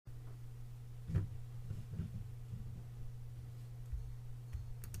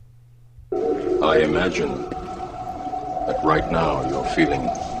I imagine that right now you're feeling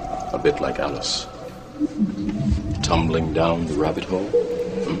a bit like Alice. Tumbling down the rabbit hole?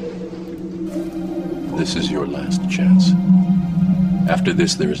 This is your last chance. After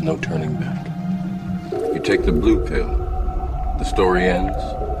this, there is no turning back. You take the blue pill. The story ends.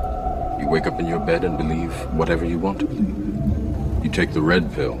 You wake up in your bed and believe whatever you want to believe. You take the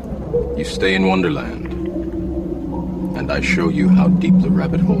red pill. You stay in Wonderland. And I show you how deep the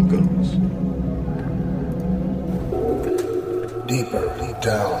rabbit hole goes. Deeper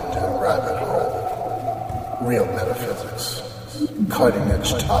down the rabbit hole. Real metaphysics.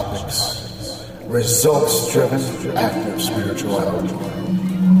 Cutting-edge topics. Results-driven active spirituality.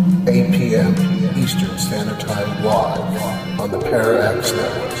 8 p.m. Eastern Standard Time live on the Parax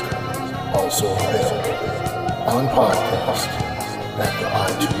Network. Also available on podcast at the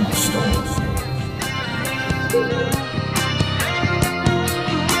iTunes Store.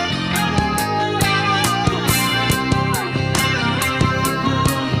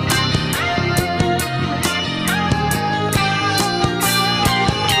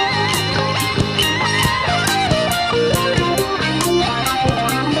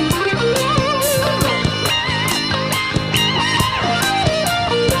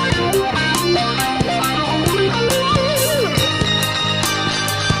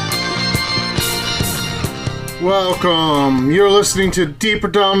 Welcome. You're listening to Deeper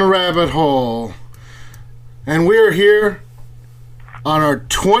Down the Rabbit Hole. And we're here on our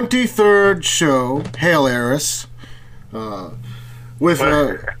 23rd show, Hail Eris, with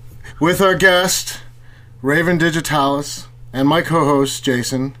our guest, Raven Digitalis, and my co-host,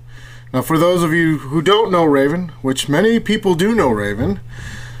 Jason. Now, for those of you who don't know Raven, which many people do know Raven,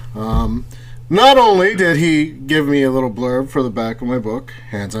 not only did he give me a little blurb for the back of my book,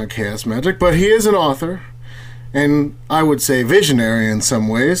 Hands on Chaos Magic, but he is an author, and I would say visionary in some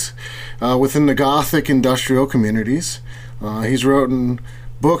ways, within the Gothic industrial communities. He's written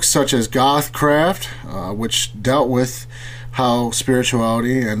books such as Gothcraft, which dealt with how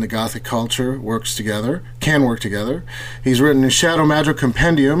spirituality and the Gothic culture can work together. He's written his Shadow Magic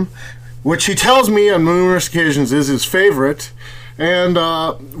Compendium, which he tells me on numerous occasions is his favorite, and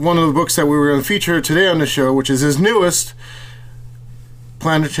one of the books that we were going to feature today on the show, which is his newest,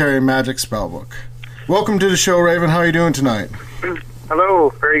 Planetary Magic Spellbook. Welcome to the show, Raven. How are you doing tonight?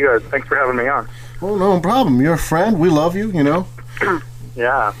 Hello. Very good. Thanks for having me on. Oh, no problem. You're a friend. We love you, you know.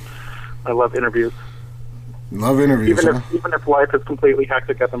 Yeah. I love interviews. Love interviews, even if life is completely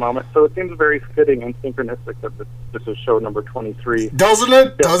hectic at the moment. So it seems very fitting and synchronistic that this is show number 23. Doesn't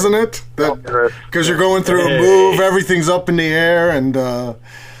it? Doesn't it? Because you're going through a move, everything's up in the air, and,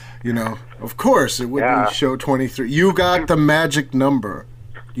 you know, of course it would be show 23. You got the magic number.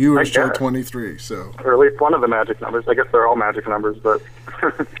 You were show 23, so... Or at least one of the magic numbers. I guess they're all magic numbers, but...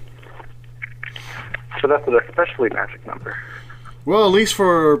 So that's an especially magic number. Well, at least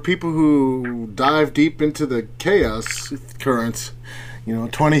for people who dive deep into the chaos currents, you know,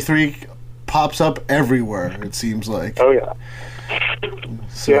 23 pops up everywhere, it seems like. Oh, yeah.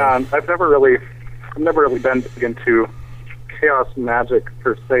 So. Yeah, I've never really been into chaos magic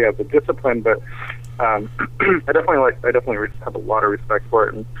per se as a discipline, but... I definitely have a lot of respect for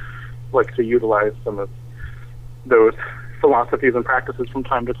it and like to utilize some of those philosophies and practices from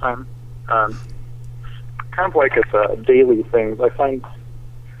time to time. Kind of like it's a daily thing. I find,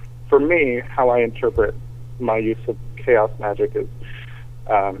 for me, how I interpret my use of chaos magic is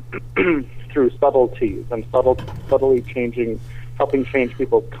through subtleties and subtly helping change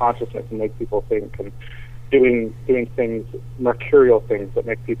people's consciousness and make people think, and doing things, mercurial things that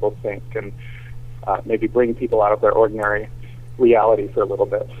make people think, and maybe bring people out of their ordinary reality for a little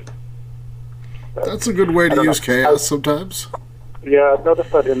bit. But that's a good way to use chaos sometimes. Yeah, I've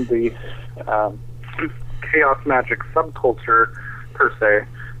noticed that in the chaos magic subculture, per se,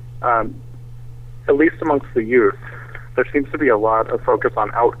 at least amongst the youth, there seems to be a lot of focus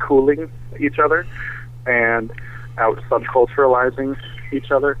on out-cooling each other and out-subculturalizing each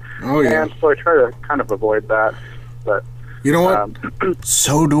other. Oh, yeah. And so I try to kind of avoid that. But you know what?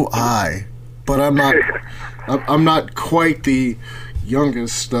 So do I. But I'm not quite the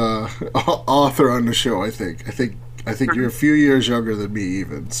youngest author on the show. I think you're a few years younger than me,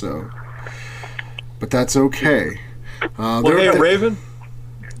 even. So, but that's okay. Hey, Raven,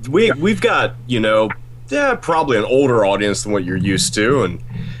 we've got probably an older audience than what you're used to, and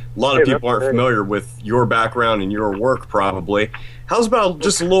a lot of people aren't familiar with your background and your work. Probably, how's about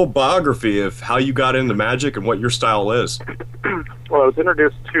just a little biography of how you got into magic and what your style is? Well, I was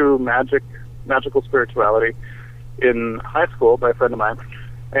introduced to magical spirituality in high school by a friend of mine,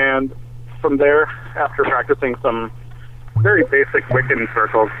 and from there, after practicing some very basic Wiccan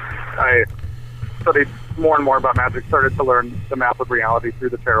circles, I studied more and more about magic, started to learn the map of reality through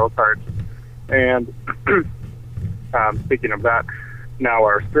the tarot cards. And speaking of that, now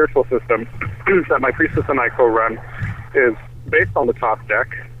our spiritual system that my priestess and I co-run is based on the Thoth deck,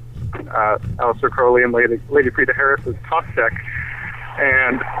 Aleister Crowley and Lady Frida Harris's Thoth deck,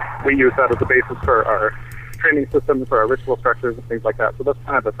 and we use that as a basis for our training systems, for our ritual structures and things like that. So that's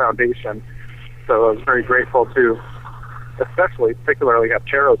kind of the foundation. So I was very grateful to particularly have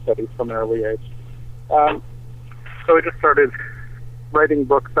tarot studies from an early age. So I just started writing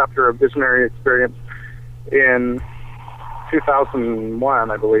books after a visionary experience in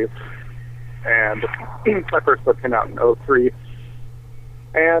 2001, I believe. And my first book came out in 2003.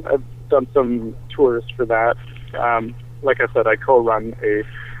 And I've done some tours for that. Like I said, I co-run a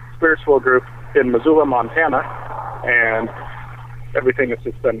spiritual group in Missoula, Montana. And everything has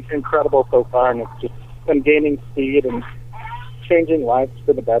just been incredible so far. And it's just been gaining speed and changing lives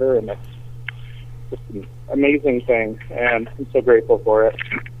for the better, and it's just an amazing thing, and I'm so grateful for it.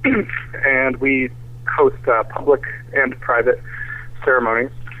 And we host public and private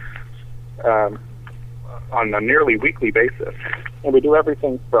ceremonies on a nearly weekly basis, and we do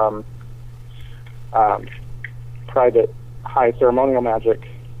everything from private high ceremonial magic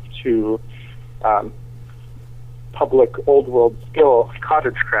to public old world skill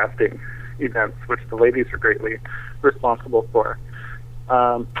cottage crafting events, which the ladies are greatly responsible for.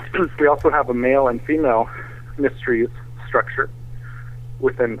 We also have a male and female mysteries structure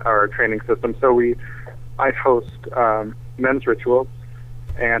within our training system. So I host men's rituals,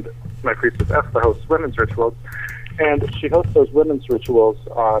 and my priestess Esther hosts women's rituals, and she hosts those women's rituals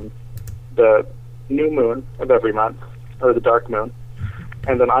on the new moon of every month, or the dark moon,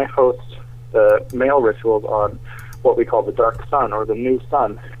 and then I host the male rituals on what we call the dark sun, or the new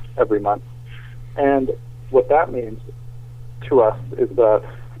sun, every month. And what that means to us is that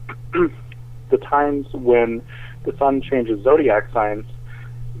the times when the sun changes zodiac signs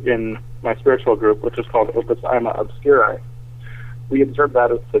in my spiritual group, which is called Opus Ima Obscuri, we observe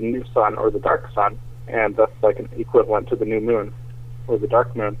that as the new sun or the dark sun, and that's like an equivalent to the new moon or the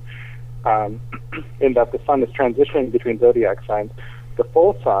dark moon, in that the sun is transitioning between zodiac signs. The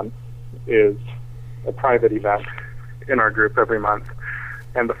full sun is a private event in our group every month,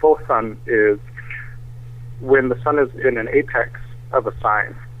 and the full sun is when the sun is in an apex of a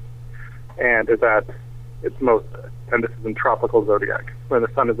sign and is at its most, and this is in tropical zodiac, when the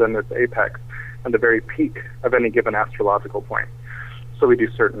sun is in its apex and the very peak of any given astrological point. So we do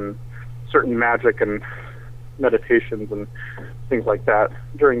certain magic and meditations and things like that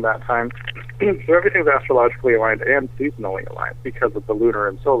during that time. So everything's astrologically aligned and seasonally aligned because of the lunar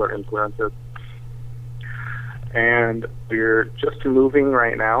and solar influences. And we're just moving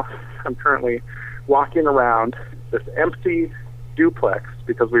right now. I'm currently walking around this empty duplex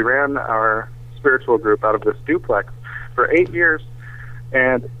because we ran our spiritual group out of this duplex for 8 years,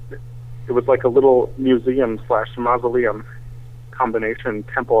 and it was like a little museum/mausoleum combination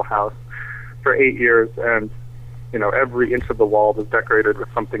temple house for 8 years, and every inch of the wall was decorated with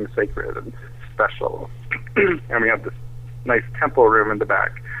something sacred and special. And we have this nice temple room in the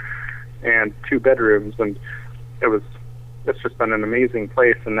back and 2 bedrooms, and it's just been an amazing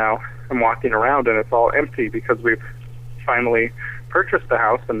place. And now I'm walking around and it's all empty because we've finally purchased the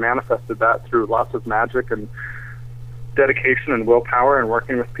house and manifested that through lots of magic and dedication and willpower and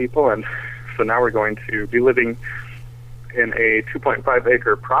working with people. And so now we're going to be living in a 2.5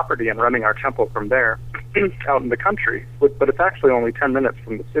 acre property and running our temple from there out in the country. But it's actually only 10 minutes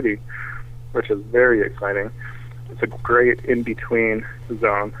from the city, which is very exciting. It's a great in-between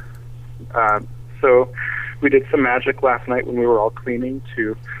zone. So we did some magic last night when we were all cleaning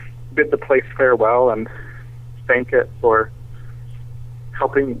to bid the place farewell and thank it for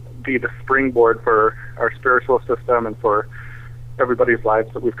helping be the springboard for our spiritual system and for everybody's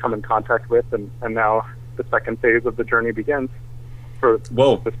lives that we've come in contact with. And now the second phase of the journey begins for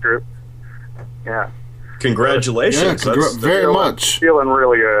this group. Yeah. Congratulations. Yeah, very much. Feeling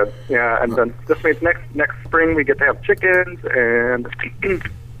really good. Yeah, and then this means next spring we get to have chickens and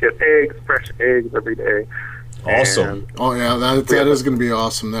get eggs, fresh eggs every day. Awesome. And that is going to be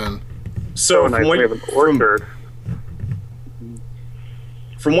awesome then. So nice. We have an orchard.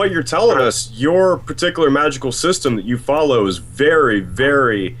 From what you're telling us, your particular magical system that you follow is very,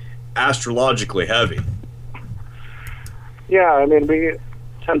 very astrologically heavy. Yeah, I mean, we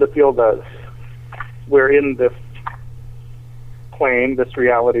tend to feel that we're in this plane, this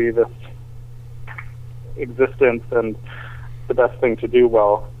reality, this existence, and the best thing to do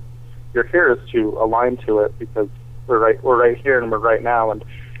while you're here is to align to it, because we're right here and we're right now. And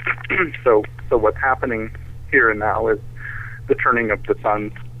so what's happening here and now is the turning of the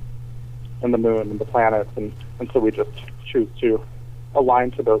sun and the moon and the planets, and so we just choose to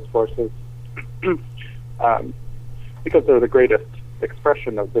align to those forces because they're the greatest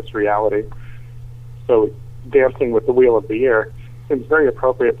expression of this reality. So dancing with the wheel of the year seems very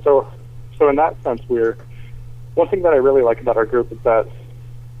appropriate. So in that sense, one thing that I really like about our group is that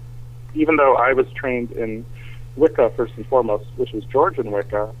even though I was trained in Wicca first and foremost, which is Georgian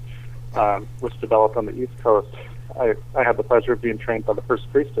Wicca, which developed on the East Coast, I had the pleasure of being trained by the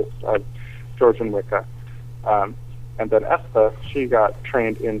first priestess of Georgian Wicca. And then Espa, she got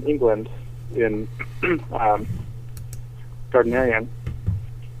trained in England in Gardnerian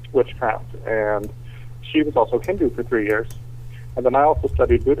witchcraft, and she was also Hindu for 3 years. And then I also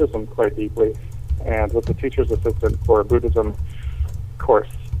studied Buddhism quite deeply and was a teacher's assistant for a Buddhism course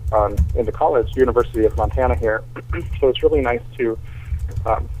in the college, University of Montana here. So it's really nice to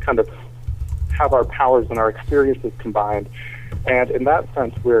kind of have our powers and our experiences combined. And in that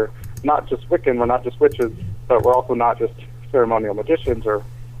sense, we're not just Wiccan, we're not just witches, but we're also not just ceremonial magicians or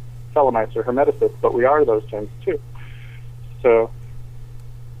Thelemites or Hermeticists, but we are those things too. So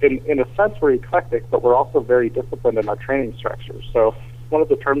in a sense, we're eclectic, but we're also very disciplined in our training structure. So one of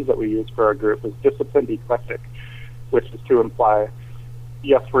the terms that we use for our group is disciplined eclectic, which is to imply,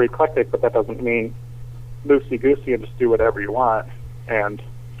 yes, we're eclectic, but that doesn't mean loosey-goosey and just do whatever you want and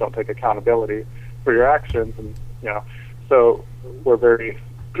don't take accountability for your actions. And so we're very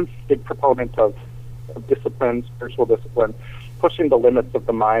big proponents of discipline, spiritual discipline, pushing the limits of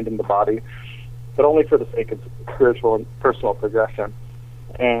the mind and the body, but only for the sake of spiritual and personal progression.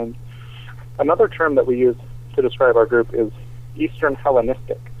 And another term that we use to describe our group is Eastern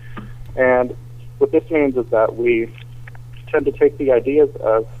Hellenistic. And what this means is that we tend to take the ideas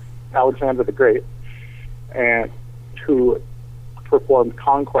of Alexander the Great, and who performed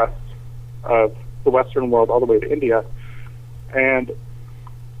conquests of the Western world all the way to India, and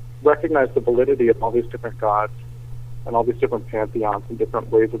recognize the validity of all these different gods and all these different pantheons and different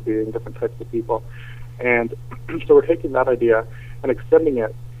ways of being, different types of people. And so we're taking that idea and extending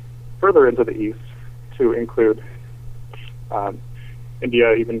it further into the East to include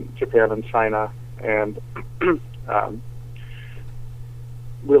India, even Japan and China, and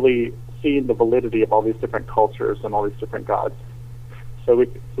really seeing the validity of all these different cultures and all these different gods. So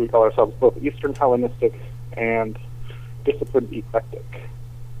we call ourselves both Eastern Hellenistic and disciplined eclectic.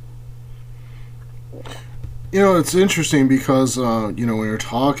 It's interesting because when you're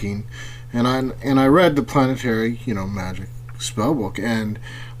talking, and I read the Planetary Magic Spellbook, and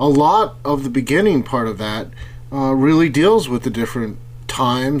a lot of the beginning part of that really deals with the different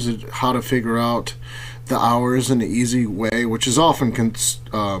times and how to figure out the hours in an easy way, which is often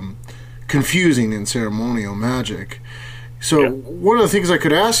confusing in ceremonial magic. So one of the things I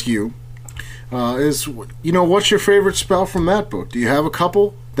could ask you is, what's your favorite spell from that book? Do you have a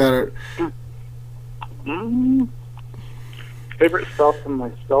couple that are... Favorite spell from my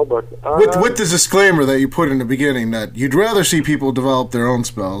spell book? With the disclaimer that you put in the beginning that you'd rather see people develop their own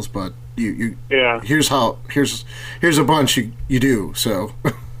spells, but here's a bunch you do, so...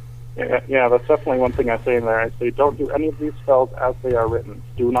 Yeah, that's definitely one thing I say in there. I say, don't do any of these spells as they are written.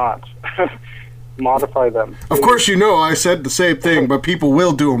 Do not modify them. Of course, I said the same thing, but people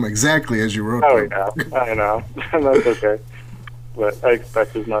will do them exactly as you wrote them. Oh, yeah, I know. That's okay. But I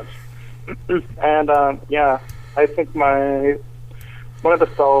expect as much. And, I think one of the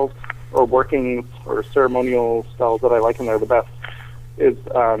spells or working or ceremonial spells that I like in there the best is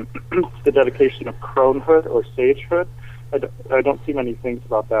the dedication of cronehood or sagehood. I don't see many things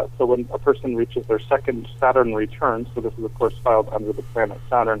about that. So when a person reaches their second Saturn return, so this is of course filed under the planet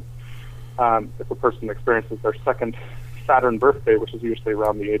Saturn, if a person experiences their second Saturn birthday, which is usually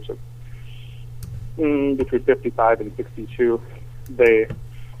around the age of between 55 and 62, they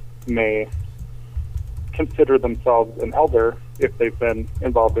may consider themselves an elder if they've been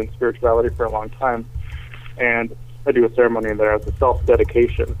involved in spirituality for a long time. And I do a ceremony in there as a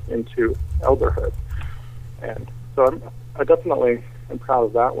self-dedication into elderhood. And so I definitely am proud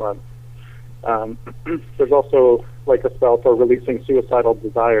of that one. There's also like a spell for releasing suicidal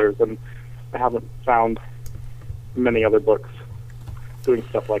desires, and I haven't found many other books doing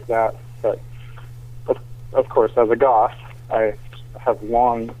stuff like that. But of course, as a goth, I have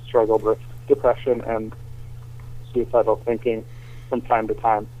long struggled with depression and suicidal thinking from time to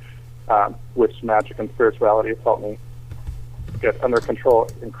time, which magic and spirituality have helped me get under control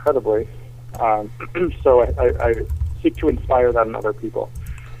incredibly. So I seek to inspire that in other people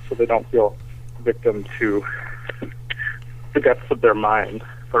so they don't feel victim to the depths of their mind,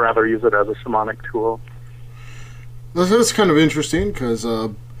 but rather use it as a shamanic tool. That's kind of interesting because,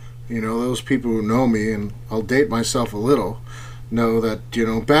 those people who know me, and I'll date myself a little, know that,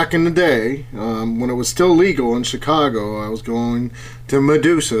 back in the day, when it was still legal in Chicago, I was going to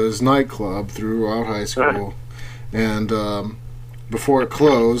Medusa's nightclub throughout high school. And before it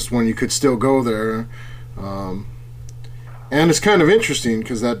closed, when you could still go there. And it's kind of interesting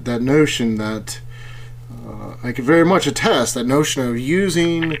because that notion that I could very much attest, that notion of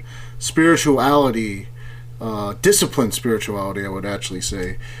using spirituality, disciplined spirituality, I would actually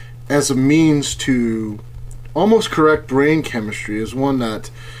say, as a means to almost correct brain chemistry is one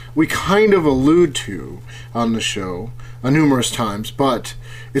that we kind of allude to on the show numerous times, but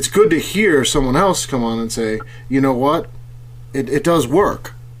it's good to hear someone else come on and say, you know what, it does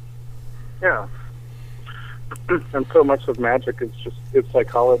work. Yeah. And so much of magic is it's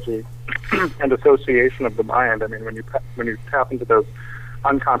psychology and association of the mind. I mean, when you tap into those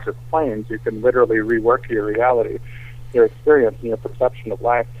unconscious planes, you can literally rework your reality, your experience, and your perception of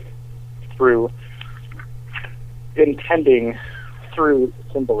life through intending through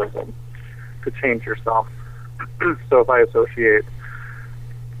symbolism to change yourself. So if I associate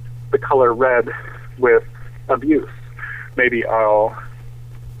the color red with abuse, maybe I'll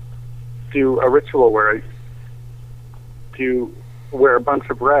do a ritual where I wear a bunch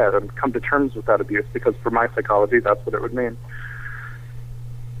of red and come to terms with that abuse, because for my psychology, that's what it would mean.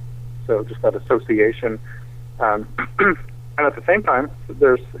 So just that association. And at the same time,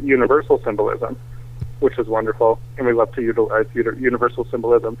 there's universal symbolism, which is wonderful, and we love to utilize universal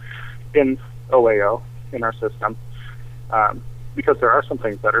symbolism in OAO, in our system, because there are some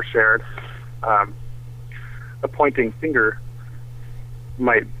things that are shared. A pointing finger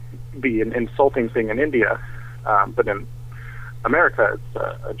might be an insulting thing in India, but in America, it's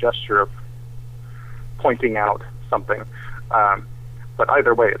a gesture of pointing out something. But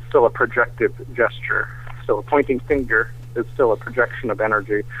either way, it's still a projective gesture. So a pointing finger is still a projection of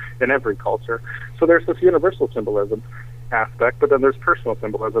energy in every culture. So there's this universal symbolism aspect, but then there's personal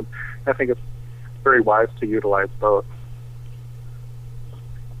symbolism. I think it's very wise to utilize both.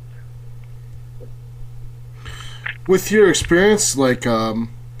 With your experience, like, you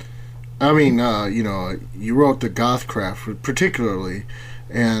wrote the Gothcraft particularly,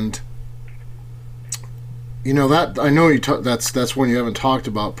 and that I know that's one you haven't talked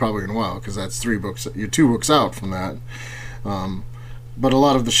about probably in a while, because that's 3 books. You're 2 books out from that. But a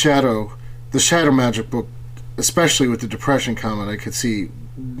lot of the shadow magic book, especially with the Depression comment, I could see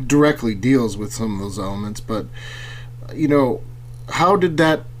directly deals with some of those elements. But how did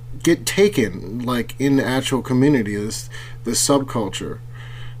that get taken, like, in the actual community, this subculture,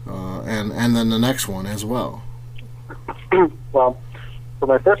 and then the next one as well? Well, for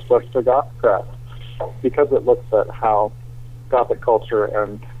my first book, The Gothcraft, because it looks at how Gothic culture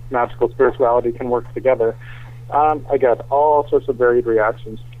and magical spirituality can work together, I got all sorts of varied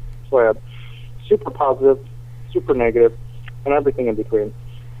reactions. So I had super positive, super negative, and everything in between.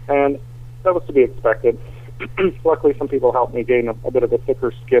 And that was to be expected. Luckily, some people helped me gain a bit of a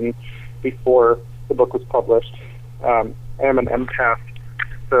thicker skin before the book was published. I am an empath,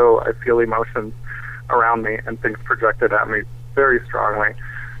 so I feel emotions around me and things projected at me very strongly,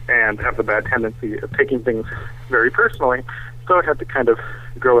 and have the bad tendency of taking things very personally. So I had to kind of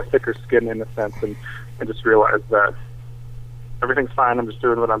grow a thicker skin in a sense, and just realize that everything's fine. I'm just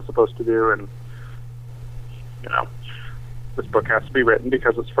doing what I'm supposed to do, and this book has to be written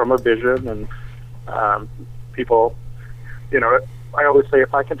because it's from a vision, and people, I always say,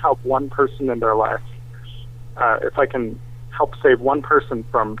 if I can help one person in their life, if I can help save one person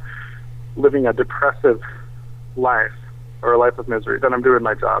from living a depressive life or a life of misery, then I'm doing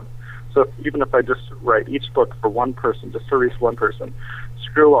my job. So even if I just write each book for one person, just to reach one person,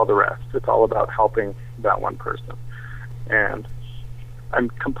 screw all the rest. It's all about helping that one person. And I'm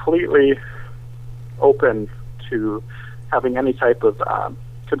completely open to having any type of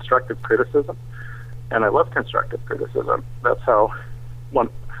constructive criticism. And I love constructive criticism. That's how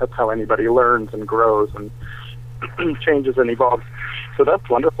anybody learns and grows and changes and evolves. So that's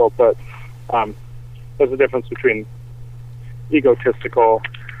wonderful. But there's a difference between egotistical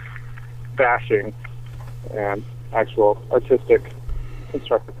bashing and actual artistic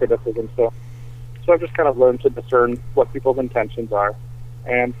constructive criticism. So I've just kind of learned to discern what people's intentions are.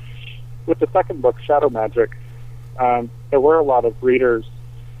 And with the second book, Shadow Magic, there were a lot of readers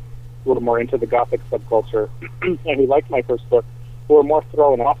a little more into the Gothic subculture and who liked my first book, who were more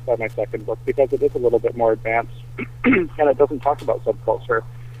thrown off by my second book because it is a little bit more advanced and it doesn't talk about subculture.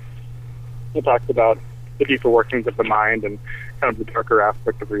 It talks about the deeper workings of the mind and kind of the darker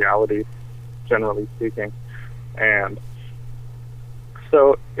aspect of reality, generally speaking. And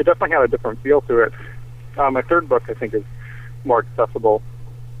so it definitely had a different feel to it. My third book, I think, is more accessible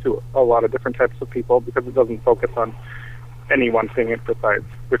to a lot of different types of people because it doesn't focus on any one thing besides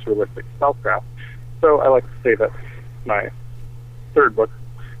ritualistic spellcraft. So I like to say that my third book,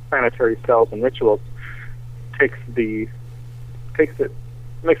 Planetary Spells and Rituals, makes it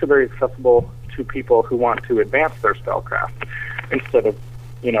very accessible to people who want to advance their spellcraft instead of,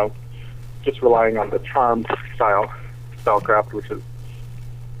 just relying on the charmed style spellcraft, which is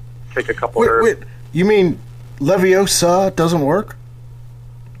take a couple herbs. Wait, you mean Leviosa doesn't work?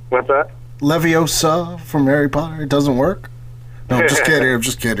 What's that? Leviosa from Harry Potter, it doesn't work? No, I'm just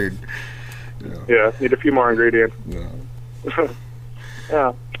kidding. Yeah, need a few more ingredients. Yeah.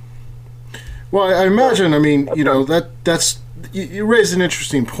 Yeah. Well, I imagine, that's you raised an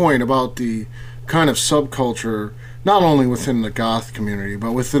interesting point about the kind of subculture, not only within the goth community,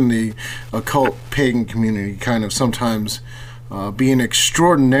 but within the occult pagan community, kind of sometimes being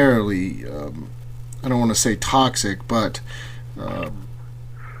extraordinarily, I don't want to say toxic, but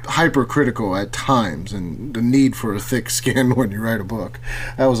hypercritical at times, and the need for a thick skin when you write a book.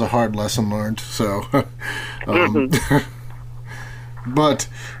 That was a hard lesson learned. So, but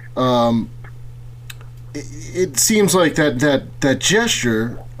it seems like that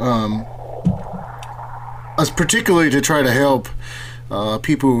gesture, particularly to try to help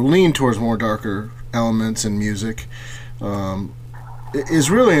people who lean towards more darker elements in music,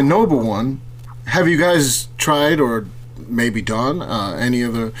 is really a noble one. Have you guys tried or maybe done any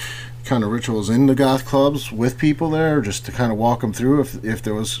of the kind of rituals in the goth clubs with people there, just to kind of walk them through if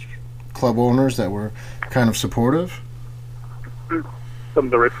there was club owners that were kind of supportive? Some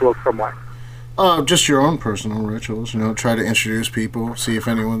of the rituals from what? Just your own personal rituals, try to introduce people, see if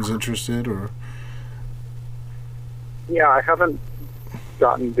anyone's interested, or... Yeah, I haven't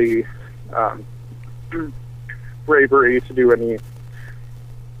gotten the bravery to do any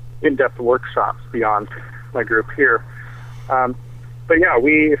in-depth workshops beyond my group here. But yeah,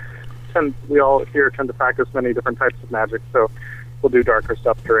 we all here tend to practice many different types of magic, so we'll do darker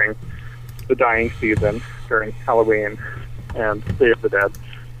stuff during the dying season, during Halloween and Day of the Dead,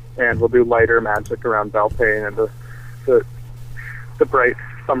 and we'll do lighter magic around Beltane and the bright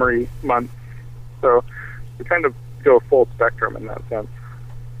summery months. So we kind of go full spectrum in that sense.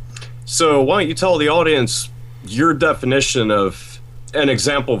 So why don't you tell the audience your definition of an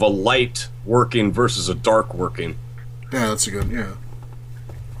example of a light working versus a dark working? Yeah, that's a good, yeah.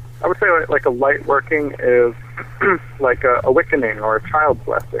 I would say like a light working is like a Wiccaning or a Child's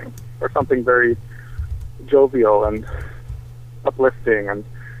Blessing, or something very jovial and uplifting and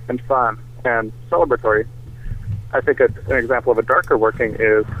fun and celebratory. I think an example of a darker working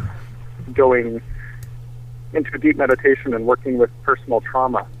is going into deep meditation and working with personal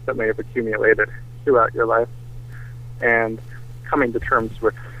trauma that may have accumulated throughout your life and coming to terms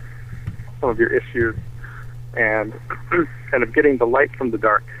with some of your issues and kind of getting the light from the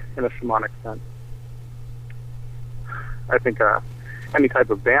dark in a shamanic sense. I think any type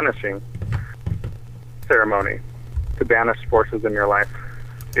of banishing ceremony to banish forces in your life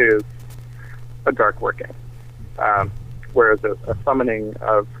is a dark working, whereas a summoning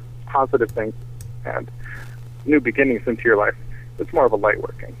of positive things and new beginnings into your life, it's more of a light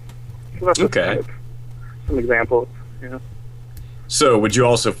working. So that's okay. Kind of some examples. Yeah. So would you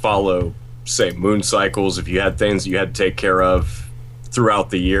also follow, say, moon cycles if you had things that you had to take care of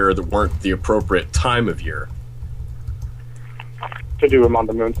throughout the year that weren't the appropriate time of year? To do them on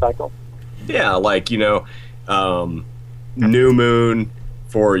the moon cycle? Yeah, like, new moon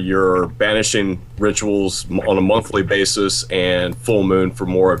for your banishing rituals on a monthly basis, and full moon for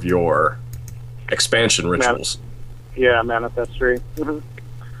more of your expansion rituals. Manifestory. Mm-hmm.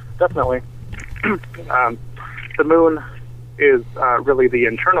 Definitely. The moon is really the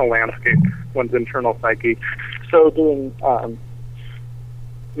internal landscape, one's internal psyche. So doing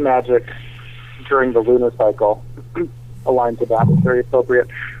magic during the lunar cycle aligned to that is very appropriate,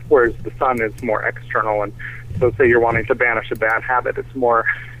 whereas the sun is more external. And so say you're wanting to banish a bad habit, it's more,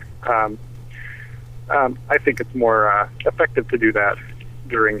 I think it's more effective to do that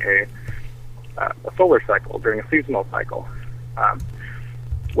during a solar cycle, during a seasonal cycle,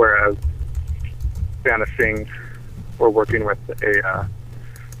 whereas banishing or working with a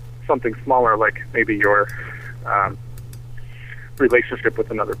something smaller, like maybe your relationship with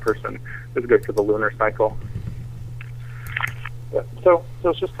another person, is good for the lunar cycle. Yeah, so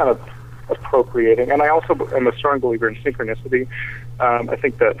it's just kind of appropriating. And I also am a strong believer in synchronicity. I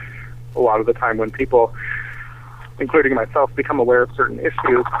think that a lot of the time when people, including myself, become aware of certain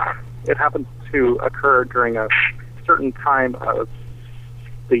issues, it happens to occur during a certain time of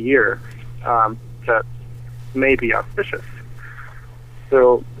the year that may be auspicious.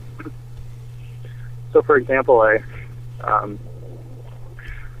 So for example, I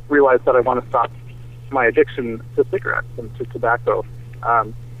realized that I want to stop my addiction to cigarettes and to tobacco.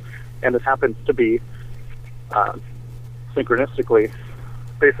 And it happens to be synchronistically,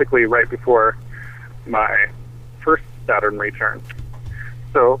 basically right before my first Saturn return.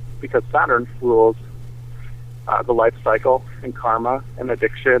 So, because Saturn rules the life cycle and karma and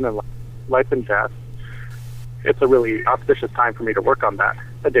addiction and life and death, it's a really auspicious time for me to work on that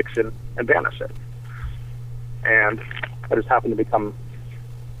addiction and banish it. And I just happen to become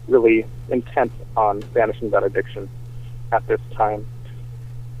really intent on banishing that addiction at this time.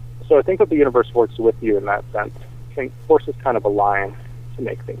 So I think that the universe works with you in that sense. I think forces kind of align to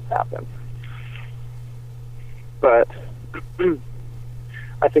make things happen. But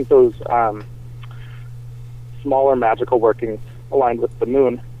I think those smaller magical workings aligned with the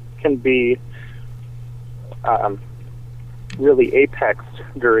moon can be really apexed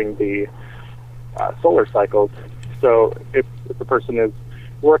during the solar cycles. So if a person is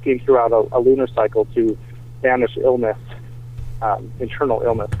working throughout a lunar cycle to banish illness, internal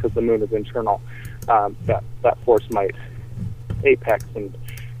illness, because the moon is internal, that force might apex and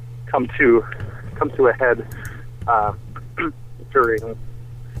come to a head during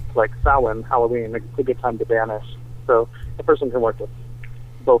like Samhain, Halloween, a good time to banish. So a person can work with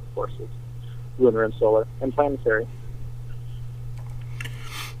both forces, lunar and solar, and planetary.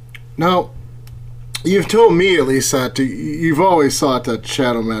 Now, you've told me at least that you've always thought that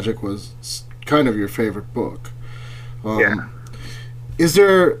Shadow Magic was kind of your favorite book. Yeah. Is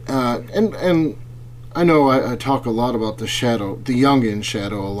there, and I know I talk a lot about the shadow, the Jungian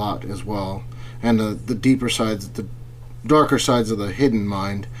shadow a lot as well, and the deeper sides, the darker sides of the hidden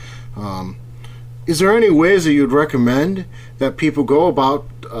mind. Is there any ways that you'd recommend that people go about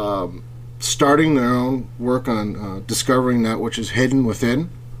starting their own work on discovering that which is hidden within?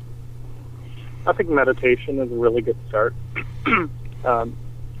 I think meditation is a really good start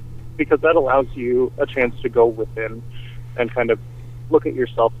because that allows you a chance to go within and kind of look at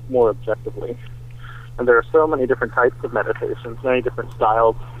yourself more objectively. And there are so many different types of meditations, many different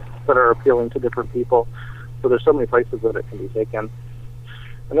styles that are appealing to different people. So there's so many places that it can be taken.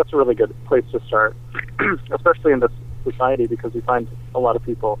 And that's a really good place to start, especially in this society, because we find a lot of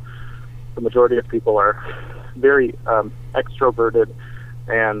people, the majority of people are very extroverted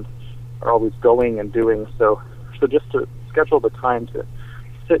and are always going and doing. So just to schedule the time to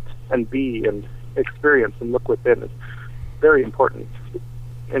sit and be and experience and look within is very important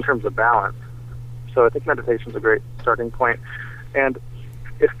in terms of balance. So I think meditation is a great starting point. And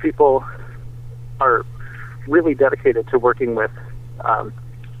if people are really dedicated to working with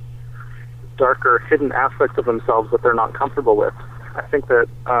darker, hidden aspects of themselves that they're not comfortable with, I think that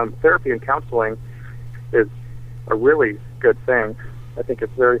therapy and counseling is a really good thing. I think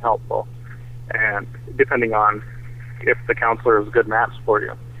it's very helpful, and depending on if the counselor is a good match for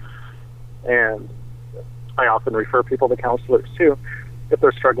you. And I often refer people to counselors too if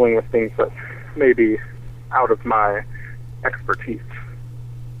they're struggling with things that may be out of my expertise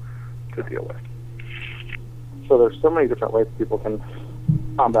to deal with. So there's so many different ways people can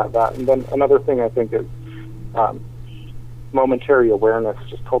combat that. And then another thing I think is momentary awareness,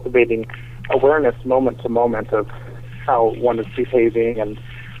 just cultivating awareness moment to moment of how one is behaving and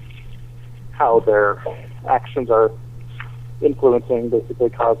how their actions are influencing basically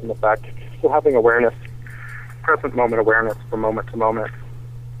cause and effect. So having awareness, present moment awareness from moment to moment,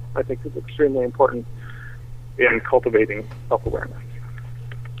 I think is extremely important in cultivating self-awareness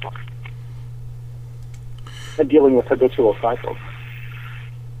and dealing with habitual cycles.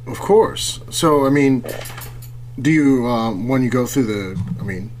 Of course. So, I mean, do you, when you go through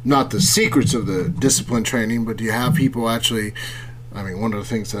not the secrets of the discipline training, but do you have people actually, one of the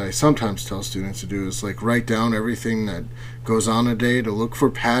things that I sometimes tell students to do is like write down everything that goes on a day to look for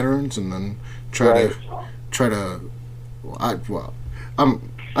patterns and then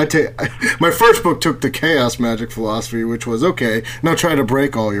my first book took the chaos magic philosophy, which was, okay, now try to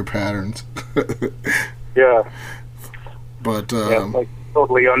break all your patterns. Yeah. But, like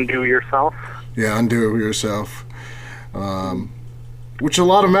totally undo yourself. Yeah, undo yourself. Which a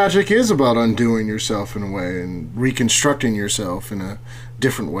lot of magic is about undoing yourself in a way and reconstructing yourself in a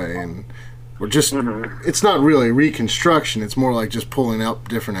different way. And we're just, it's not really reconstruction, it's more like just pulling out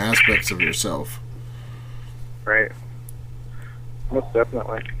different aspects of yourself. Right. Most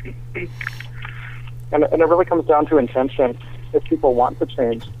definitely. And it really comes down to intention. If people want to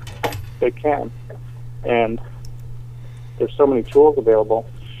change, they can. And there's so many tools available,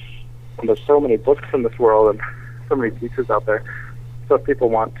 and there's so many books in this world, and so many teachers out there. So if people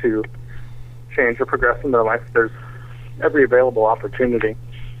want to change or progress in their life, there's every available opportunity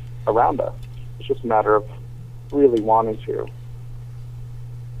around us. It's just a matter of really wanting to.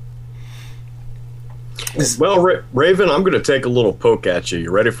 Well, Raven, I'm going to take a little poke at you.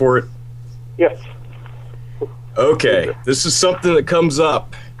 You ready for it? Yes. Okay, this is something that comes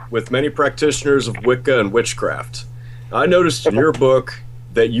up with many practitioners of Wicca and witchcraft. I noticed in your book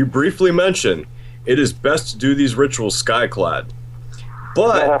that you briefly mention it is best to do these rituals skyclad.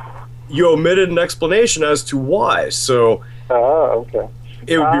 But you omitted an explanation as to why. So okay.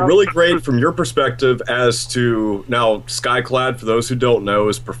 It would be really great from your perspective as to, now, skyclad, for those who don't know,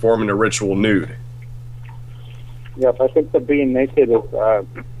 is performing a ritual nude. Yep, I think that being naked is,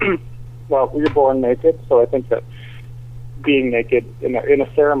 well, we're born naked, so I think that being naked in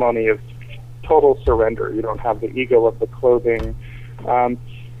a ceremony is total surrender. You don't have the ego of the clothing.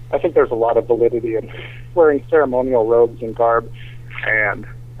 I think there's a lot of validity in wearing ceremonial robes and garb, and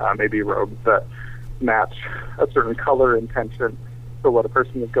maybe robes that match a certain color intention for what a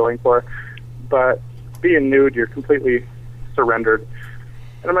person is going for. But being nude, you're completely surrendered.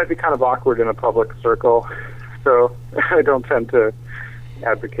 And it might be kind of awkward in a public circle, so I don't tend to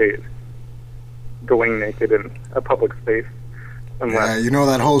advocate going naked in a public space. Yeah, you know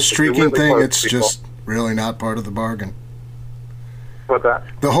that whole streaking really thing, it's people. just really not part of the bargain. What's that?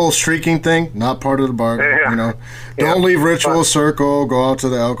 The whole streaking thing, not part of the bargain. Yeah. You know, don't leave ritual circle, go out to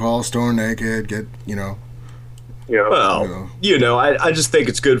the alcohol store naked, get, you know. Yeah. Well, I just think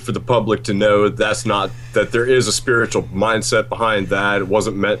it's good for the public to know that there is a spiritual mindset behind that. It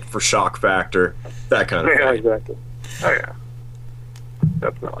wasn't meant for shock factor, that kind of thing. Yeah, exactly. Oh, yeah.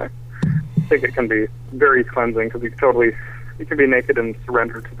 Definitely. I think it can be very cleansing because you can be naked and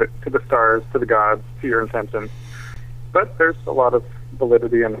surrender to the stars, to the gods, to your intention. But there's a lot of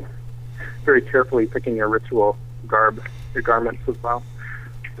validity in very carefully picking your ritual garb, your garments as well.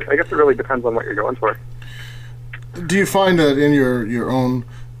 I guess it really depends on what you're going for. Do you find that in your own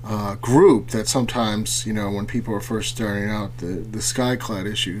group that sometimes, when people are first starting out, the skyclad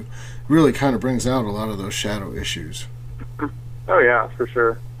issue really kind of brings out a lot of those shadow issues? Oh, yeah, for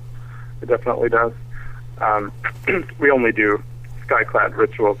sure. It definitely does. We only do skyclad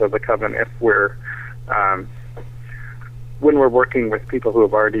rituals as a coven if we're when we're working with people who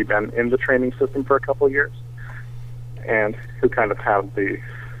have already been in the training system for a couple of years and who kind of have the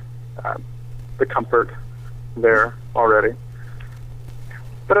comfort there already.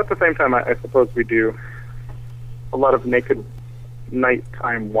 But at the same time, I suppose we do a lot of naked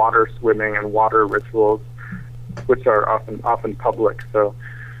nighttime water swimming and water rituals, which are often public. So,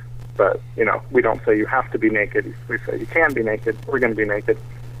 but we don't say you have to be naked. We say you can be naked. We're going to be naked.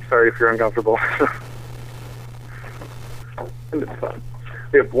 Sorry if you're uncomfortable. And it's fun.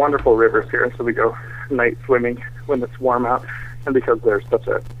 We have wonderful rivers here, so we go night swimming when it's warm out. And because there's such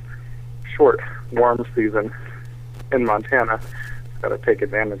a short warm season in Montana, got to take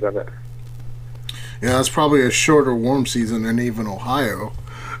advantage of it. Yeah, it's probably a shorter warm season than even Ohio.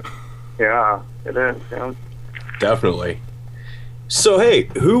 Yeah, it is. Yeah. Definitely. So, hey,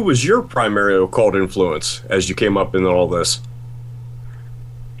 who was your primary occult influence as you came up in all this?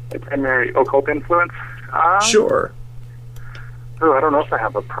 A primary occult influence? Sure. Oh, I don't know if I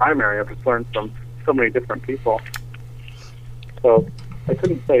have a primary. I've just learned from so many different people. So I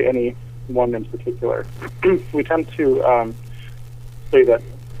couldn't say any one in particular. We tend to say that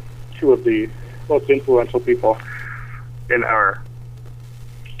two of the most influential people in our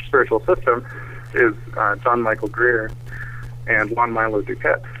spiritual system is John Michael Greer and Juan Milo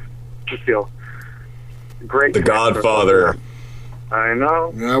Duquette. We feel great. The Godfather. I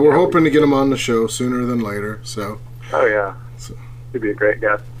know. Yeah, we're hoping to get him on the show sooner than later. So. Oh yeah, he'd be a great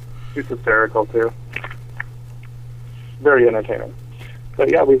guest. He's hysterical too. Very entertaining. But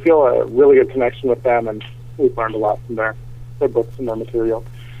yeah, we feel a really good connection with them, and we've learned a lot from their books and their material,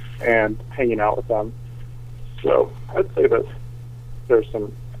 and hanging out with them. So I'd say that there's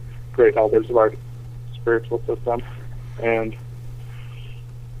some great elders of our spiritual system, and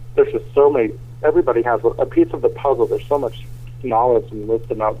there's just so many. Everybody has a piece of the puzzle. There's so much knowledge and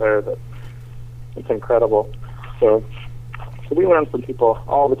wisdom out there that it's incredible. So we learn from people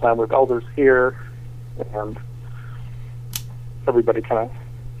all the time. We have elders here, and everybody kind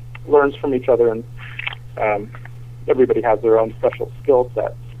of learns from each other, and everybody has their own special skill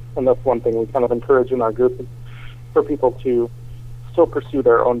set. And that's one thing we kind of encourage in our group, is for people to still pursue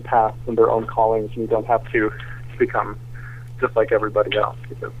their own paths and their own callings, and you don't have to become just like everybody else,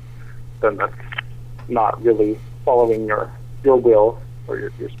 because then that's not really following your will or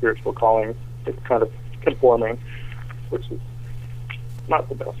your spiritual callings. It's kind of conforming, which is not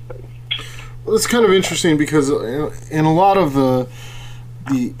the best thing. Well, it's kind of interesting because in a lot of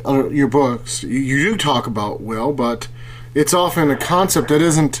your books, you do talk about will, but it's often a concept that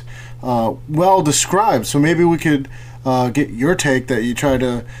isn't well described. So maybe we could get your take, that you try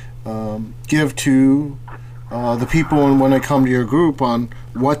to give to the people when they come to your group on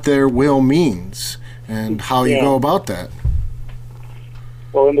what their will means and how you go about that?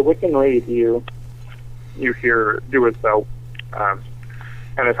 Well, in the Wiccan Read, you hear "do as thou,"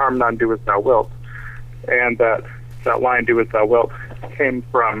 and it harm none, do as thou wilt, and that line "do as thou wilt" came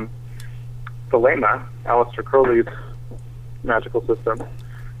from Thelema, Aleister Crowley's magical system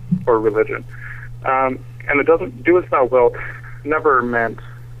or religion, and it doesn't "do as thou wilt" never meant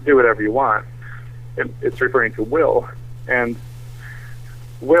do whatever you want. It's referring to will, and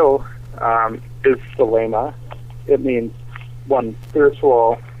will is Thelema. It means one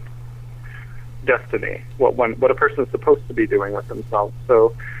spiritual destiny, what a person is supposed to be doing with themselves.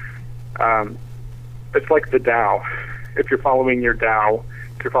 So it's like the Tao. If you're following your Tao,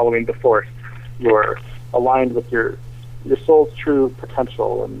 if you're following the Force, you're aligned with your soul's true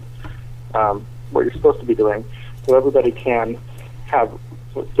potential and what you're supposed to be doing. So everybody can have,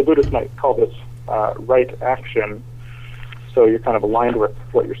 the Buddhists might call this right action. So you're kind of aligned with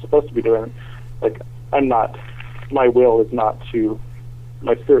what you're supposed to be doing. Like, my will is not to,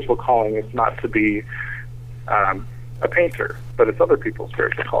 my spiritual calling is not to be a painter, but it's other people's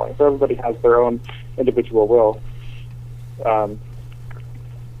spiritual calling. So everybody has their own individual will,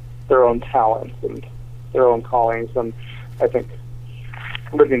 their own talents and their own callings, and I think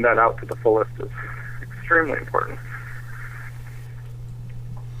living that out to the fullest is extremely important.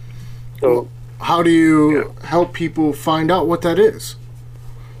 So, how do you help people find out what that is?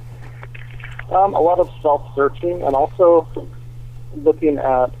 A lot of self-searching, and also looking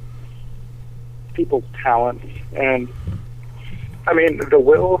at people's talents. And I mean, the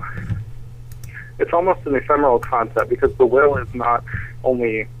will, it's almost an ephemeral concept, because the will is not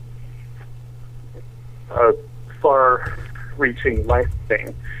only a far-reaching life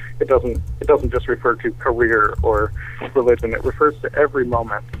thing. It doesn't just refer to career or religion. It refers to every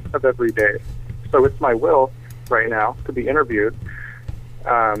moment of every day. So it's my will right now to be interviewed,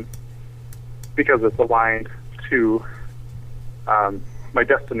 because it's aligned to my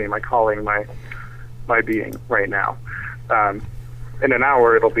destiny, my calling, my being right now. In an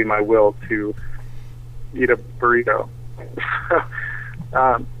hour, it'll be my will to eat a burrito.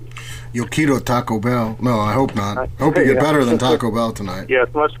 Yokido Taco Bell. No, I hope not. I hope you get better than Taco Bell tonight. Yeah,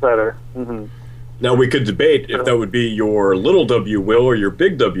 it's much better. Mm-hmm. Now, we could debate if that would be your little W will or your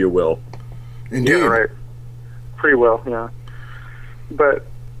big W will. Indeed. Yeah, right. Free will, yeah. But,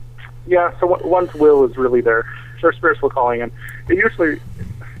 yeah, so one's will is really their spiritual calling, and it usually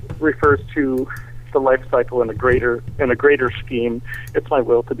refers to the life cycle in a greater scheme. It's my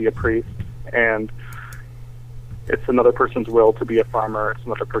will to be a priest, and it's another person's will to be a farmer. It's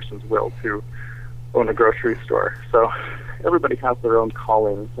another person's will to own a grocery store. So everybody has their own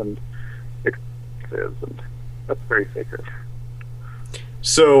callings and experiences, and that's very sacred.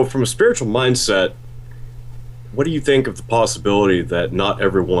 So, from a spiritual mindset, what do you think of the possibility that not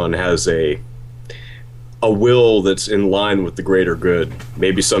everyone has a will that's in line with the greater good?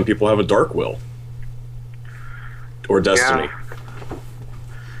 Maybe some people have a dark will or destiny.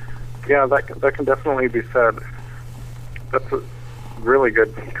 Yeah, that can definitely be said. That's a really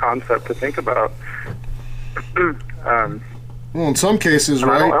good concept to think about. Well, in some cases,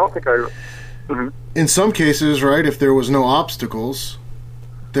 right? I don't think In some cases, right, if there was no obstacles,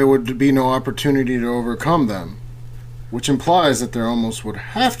 there would be no opportunity to overcome them, which implies that there almost would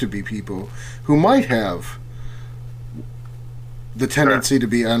have to be people who might have the tendency to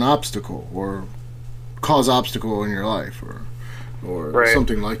be an obstacle or cause obstacle in your life or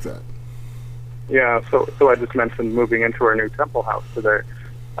something like that. Yeah, so I just mentioned moving into our new temple house today.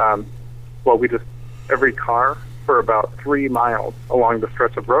 Well, every car for about 3 miles along the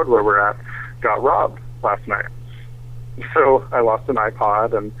stretch of road where we're at got robbed last night. So I lost an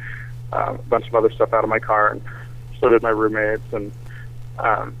iPod and a bunch of other stuff out of my car, and so did my roommates and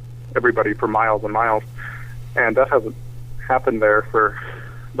everybody for miles and miles. And that hasn't happened there for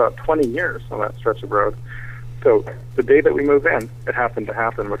about 20 years on that stretch of road. So the day that we move in, it happened to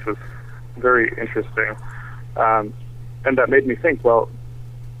happen, which was very interesting. And that made me think, well,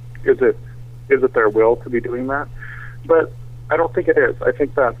 is it their will to be doing that? But I don't think it is. I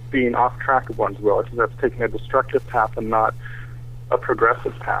think that's being off track of one's will. I think that's taking a destructive path and not a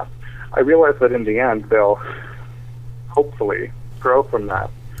progressive path. I realize that in the end, they'll hopefully grow from that.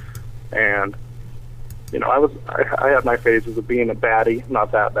 And, you know, I had my phases of being a baddie,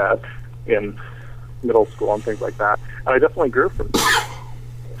 not that bad, in middle school and things like that. And I definitely grew from that.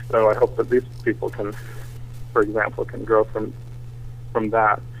 So I hope that these people can, for example, can grow from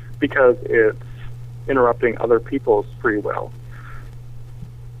that, because it's interrupting other people's free will.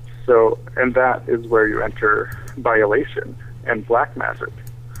 So, and that is where you enter violation and black magic.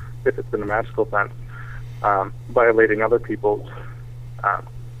 if it's in a magical sense, violating other people's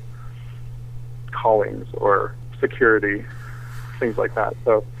callings or security, things like that.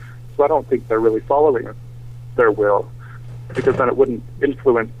 So I don't think they're really following their will, because then it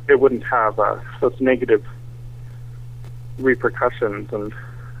wouldn't have those negative repercussions and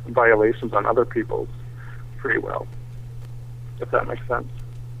violations on other people's free will, if that makes sense.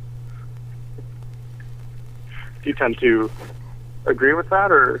 Do you tend to agree with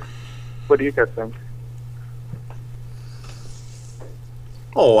that, or what do you guys think?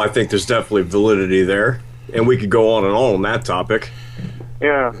 Oh, I think there's definitely validity there, and we could go on and on that topic.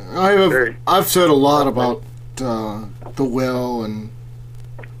 Yeah, I've said a lot about the will, and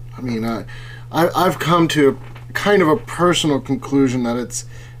I mean, I've come to kind of a personal conclusion that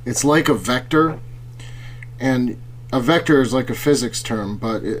it's like a vector, and a vector is like a physics term,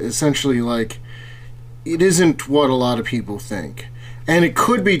 but essentially, like, it isn't what a lot of people think, and it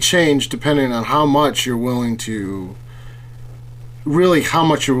could be changed depending on how much you're willing to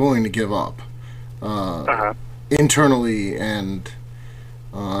give up internally, and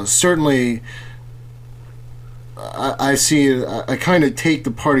certainly I see. I kind of take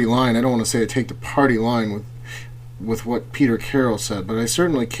the party line. I don't want to say I take the party line with what Peter Carroll said, but I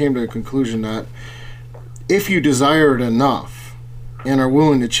certainly came to a conclusion that if you desire it enough and are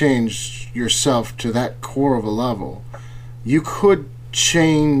willing to change yourself to that core of a level, you could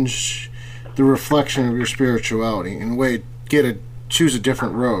change the reflection of your spirituality in a way, choose a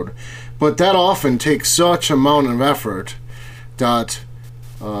different road. But that often takes such amount of effort that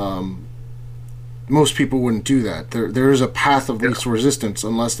most people wouldn't do that. There is a path of least resistance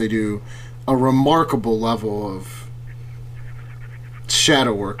unless they do a remarkable level of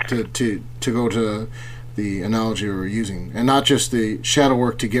shadow work to go to the analogy we were using, and not just the shadow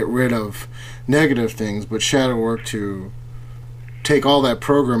work to get rid of negative things, but shadow work to take all that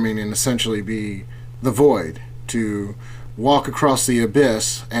programming and essentially be the void, to walk across the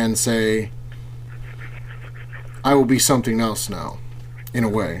abyss and say, I will be something else now, in a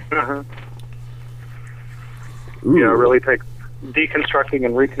way. Yeah, it really takes deconstructing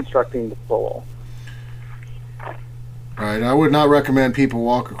and reconstructing the soul. Right. I would not recommend people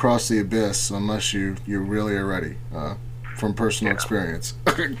walk across the abyss unless you really are ready, from personal experience.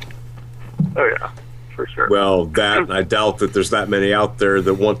 Oh yeah, for sure. Well, I doubt that there's that many out there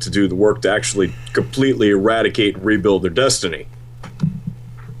that want to do the work to actually completely eradicate and rebuild their destiny.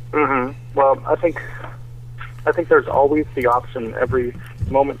 Well, I think there's always the option, every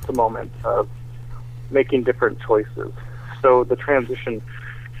moment to moment, of making different choices. So the transition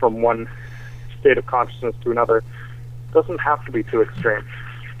from one state of consciousness to another doesn't have to be too extreme.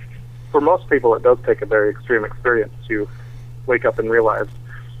 For most people, it does take a very extreme experience to wake up and realize,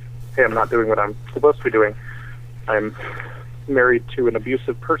 hey, I'm not doing what I'm supposed to be doing. I'm married to an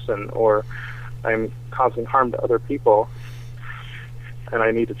abusive person, or I'm causing harm to other people, and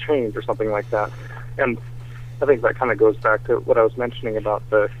I need to change, or something like that. And I think that kind of goes back to what I was mentioning about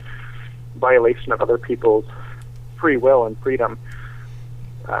the violation of other people's free will and freedom.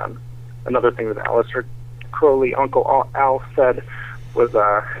 Another thing that Aleister Crowley, Uncle Al, said was,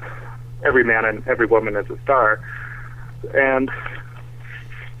 every man and every woman is a star. And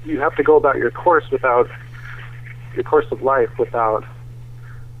you have to go about your course of life without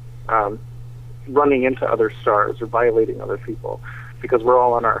running into other stars or violating other people, because we're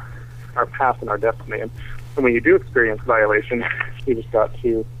all on our path and our destiny. And when you do experience violation, you just got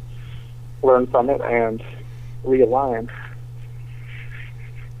to learn from it and realign.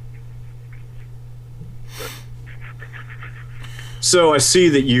 So I see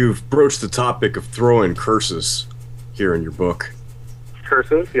that you've broached the topic of throwing curses here in your book.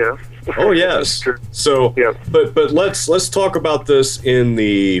 Curses, yeah. Oh yes. So, yeah. But let's talk about this in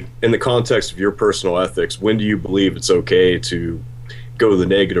the context of your personal ethics. When do you believe it's okay to go the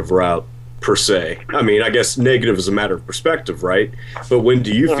negative route, per se? I mean, I guess negative is a matter of perspective, right? But when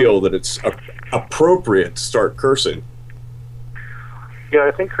do you feel that it's appropriate to start cursing? Yeah,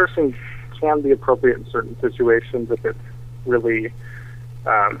 I think cursing can be appropriate in certain situations if it's really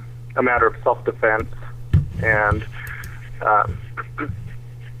a matter of self-defense and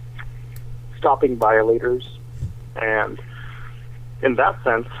stopping violators. And in that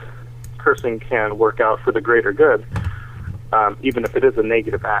sense, cursing can work out for the greater good, even if it is a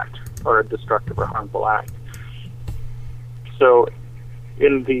negative act or a destructive or harmful act. So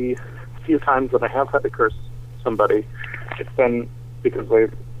in the few times that I have had to curse somebody, it's been because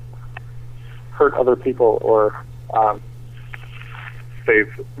they've hurt other people, or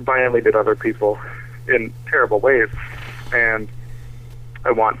they've violated other people in terrible ways, and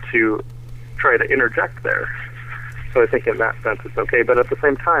I want to try to interject there So I think in that sense it's okay. But at the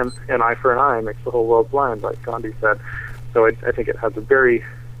same time, an eye for an eye makes the whole world blind, like Gandhi said. So I think it has a very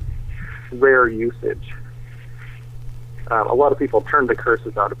rare usage. A lot of people turn to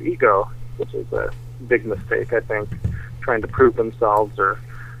curses out of ego, which is a big mistake, I think, trying to prove themselves or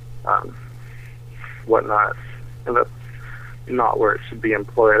whatnot. And that's not where it should be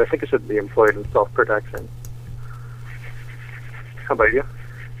employed. I think it should be employed in self-protection. How about you?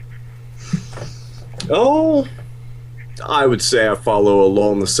 Oh, I would say I follow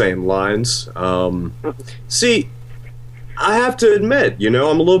along the same lines. See, I have to admit, I'm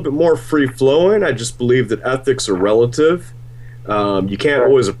a little bit more free-flowing. I just believe that ethics are relative. You can't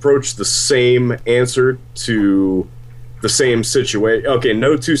always approach the same answer to the same situation. Okay,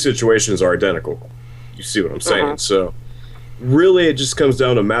 no two situations are identical. You see what I'm saying? So, really, it just comes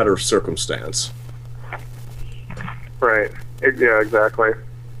down to a matter of circumstance. Right. Yeah, exactly.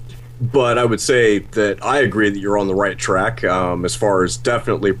 But I would say that I agree that you're on the right track as far as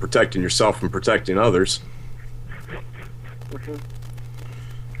definitely protecting yourself and protecting others.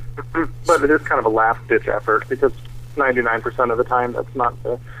 But it is kind of a last-ditch effort because 99% of the time that's not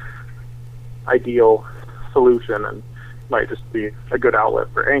the ideal solution and might just be a good outlet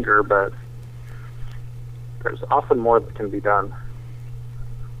for anger, but there's often more that can be done.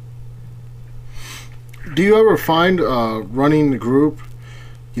 Do you ever find running the group,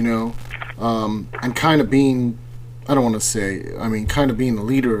 and kind of being, I don't want to say, kind of being the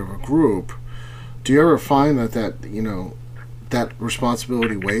leader of a group, do you ever find that that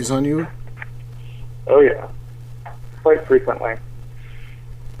responsibility weighs on you? Oh, yeah. Quite frequently.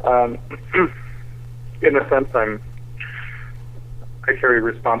 In a sense, I carry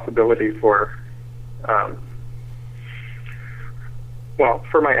responsibility for,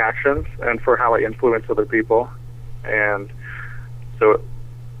 for my actions and for how I influence other people. And so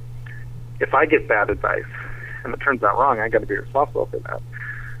if I get bad advice and it turns out wrong, I got to be responsible for that.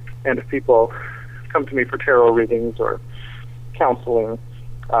 And if people come to me for tarot readings or counseling,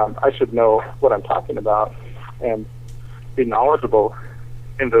 I should know what I'm talking about and be knowledgeable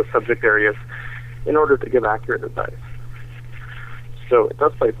in those subject areas in order to give accurate advice. So it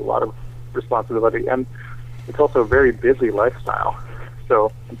does place a lot of responsibility, and it's also a very busy lifestyle.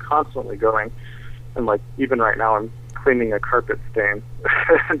 So I'm constantly going, and even right now I'm cleaning a carpet stain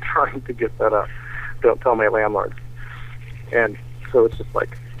and trying to get that up. Don't tell my landlord. And so it's just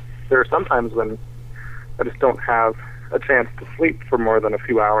there are some times when I just don't have a chance to sleep for more than a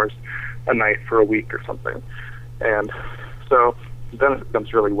few hours a night for a week or something. And so then it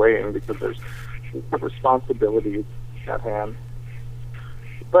becomes really weighing because there's responsibilities at hand.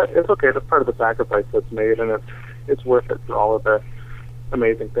 But it's okay. That's part of the sacrifice that's made, and it's worth it for all of the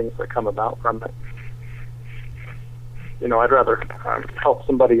amazing things that come about from it. I'd rather help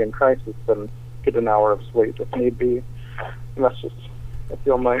somebody in crisis than get an hour of sleep if need be. And that's just, I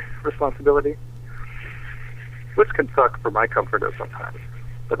feel, my responsibility. Which can suck for my comfort sometimes,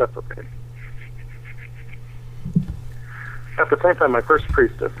 but that's okay. At the same time, my first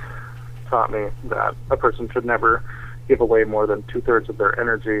priestess taught me that a person should never give away more than 2/3 of their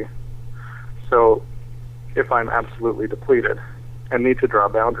energy. So if I'm absolutely depleted and need to draw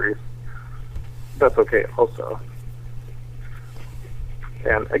boundaries, that's okay also.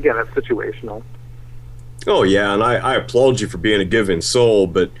 And again, it's situational. Oh, yeah, and I applaud you for being a giving soul,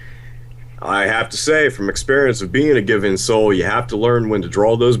 but I have to say, from experience of being a giving soul, you have to learn when to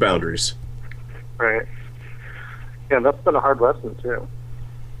draw those boundaries. Right. Yeah, that's been a hard lesson, too.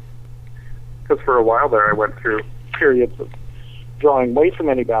 Because for a while there, I went through periods of drawing way too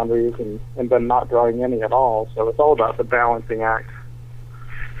many boundaries and then not drawing any at all. So it's all about the balancing act.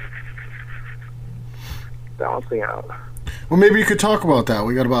 Balancing out. Well, maybe you could talk about that.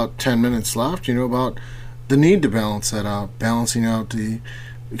 We got about 10 minutes left, about the need to balance that out, balancing out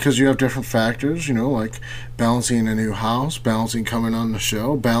because you have different factors, like balancing a new house, balancing coming on the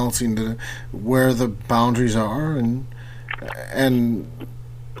show, balancing where the boundaries are, and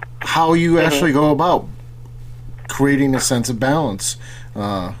how you actually go about creating a sense of balance.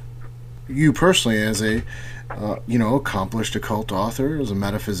 You personally, as a accomplished occult author, as a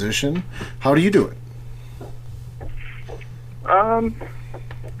metaphysician, how do you do it?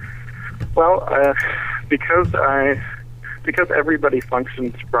 Because everybody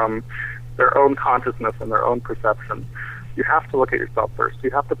functions from their own consciousness and their own perception, you have to look at yourself first.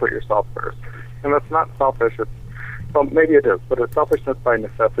 You have to put yourself first. And that's not selfish. Well, maybe it is, but it's selfishness by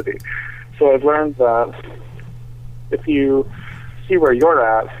necessity. So I've learned that if you see where you're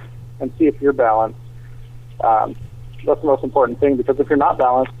at and see if you're balanced, that's the most important thing, because if you're not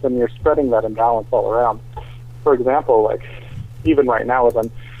balanced, then you're spreading that imbalance all around. For example, even right now as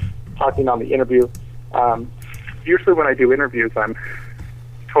I'm talking on the interview, usually when I do interviews, I'm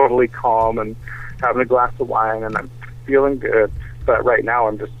totally calm and having a glass of wine and I'm feeling good. But right now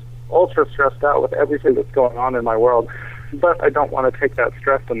I'm just ultra stressed out with everything that's going on in my world. But I don't want to take that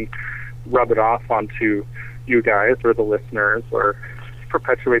stress and rub it off onto you guys or the listeners or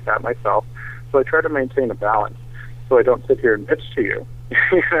perpetuate that myself. So I try to maintain a balance so I don't sit here and bitch to you,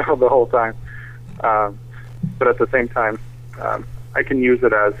 the whole time. But at the same time, I can use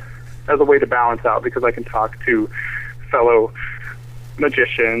it as a way to balance out because I can talk to fellow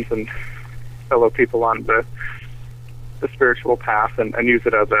magicians and fellow people on the spiritual path and use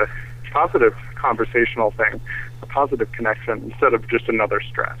it as a positive conversational thing, a positive connection instead of just another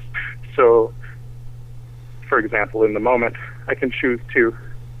stress. So, for example, in the moment, I can choose to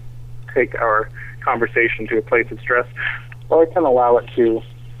take our conversation to a place of stress, or I can allow it to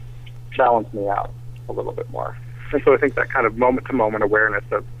balance me out a little bit more. And so I think that kind of moment-to-moment awareness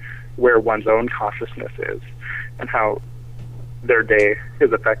of where one's own consciousness is and how their day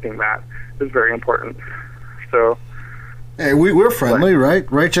is affecting that is very important. So, hey, we're friendly, right?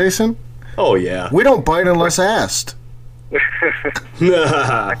 Right, Jason? Oh, yeah. We don't bite unless asked.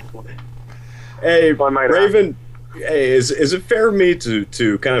 Hey, Raven, hey, is it fair for me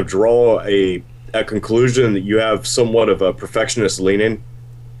to kind of draw a conclusion that you have somewhat of a perfectionist leaning?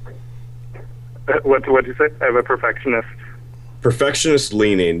 What did you say? I have a perfectionist. Perfectionist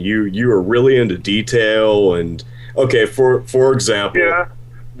leaning. You are really into detail and okay. For example, yeah.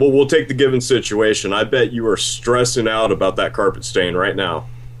 Well, we'll take the given situation. I bet you are stressing out about that carpet stain right now.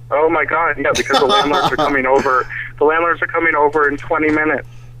 Oh my God! Yeah, because the landlords are coming over. The landlords are coming over in 20 minutes.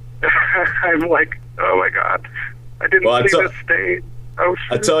 I'm like, oh my God! I didn't see this stain. Oh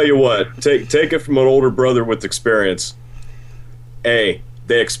shit! I tell you what. Take it from an older brother with experience.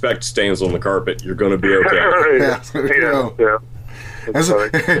 They expect stains on the carpet. You're going to be okay. Yeah. As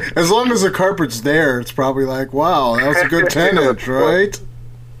long as the carpet's there, it's probably like, wow, that was a good tenant, right?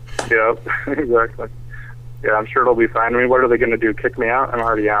 Yeah, exactly. Yeah, I'm sure it'll be fine. I mean, what are they going to do? Kick me out? I'm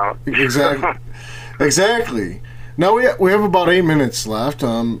already out. Exactly. Now we have about 8 minutes left.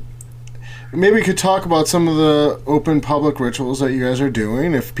 Maybe we could talk about some of the open public rituals that you guys are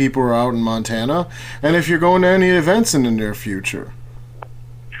doing if people are out in Montana, and if you're going to any events in the near future.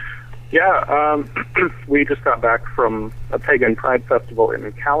 Yeah, we just got back from a pagan pride festival in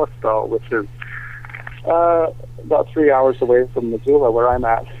Kalispell, which is about 3 hours away from Missoula, where I'm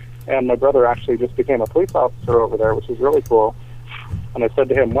at. And my brother actually just became a police officer over there, which is really cool. And I said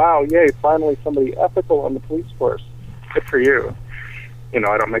to him, wow, yay, finally somebody ethical on the police force. Good for you. You know,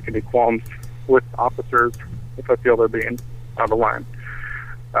 I don't make any qualms with officers if I feel they're being out of line.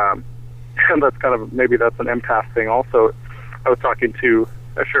 And that's kind of, maybe that's an empath thing also. I was talking to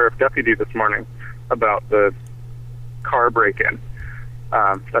a sheriff deputy this morning about the car break-in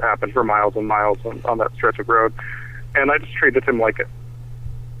that happened for miles and miles on that stretch of road. And I just treated him like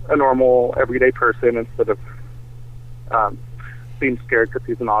a normal, everyday person instead of being scared because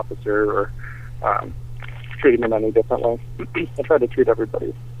he's an officer or treating him any differently. I try to treat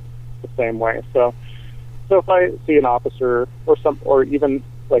everybody the same way. So if I see an officer or even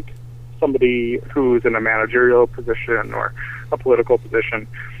like somebody who's in a managerial position or a political position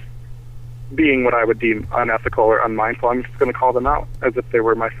being what I would deem unethical or unmindful, I'm just going to call them out as if they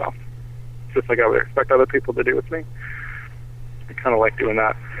were myself, just like I would expect other people to do with me. I kind of like doing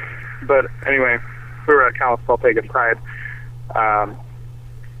that. But anyway, we were at Kalispell Pagan Pride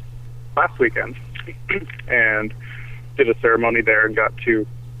last weekend and did a ceremony there and got to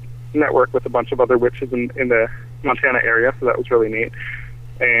network with a bunch of other witches in the Montana area, so that was really neat.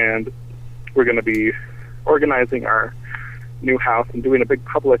 And we're going to be organizing our new house and doing a big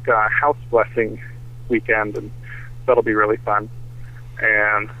public house blessing weekend, and that'll be really fun.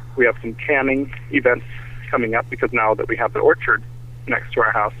 And we have some canning events coming up because now that we have the orchard next to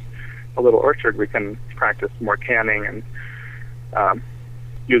our house, a little orchard, we can practice more canning and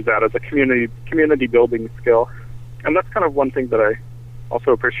use that as a community building skill. And that's kind of one thing that I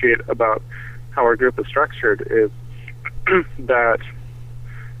also appreciate about how our group is structured is that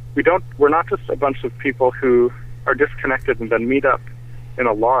we're not just a bunch of people who are disconnected and then meet up in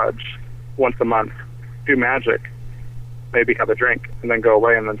a lodge once a month, do magic, maybe have a drink, and then go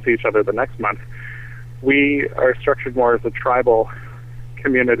away and then see each other the next month. We are structured more as a tribal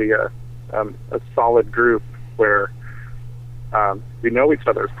community, a solid group where we know each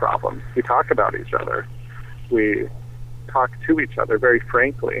other's problems. We talk about each other. We talk to each other very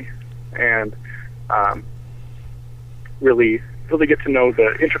frankly and really get to know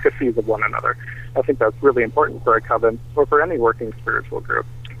the intricacies of one another. I think that's really important for a coven or for any working spiritual group,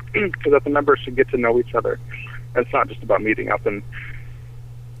 because that the members should get to know each other. And it's not just about meeting up and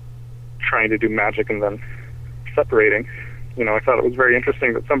trying to do magic and then separating. You know, I thought it was very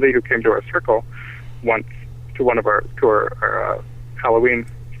interesting that somebody who came to our circle once to our Halloween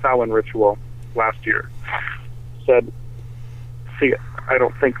Samhain ritual last year said, "See, I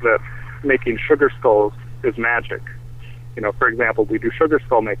don't think that making sugar skulls is magic. You know, for example, we do sugar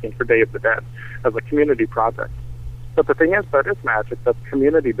skull making for Day of the Dead as a community project. But the thing is, that is magic. That's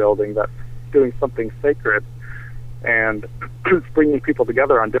community building. That's doing something sacred and bringing people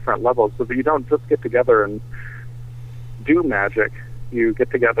together on different levels, so that you don't just get together and do magic. You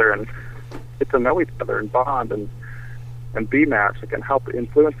get together and get to know each other and bond and be magic and help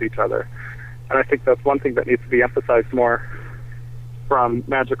influence each other. And I think that's one thing that needs to be emphasized more from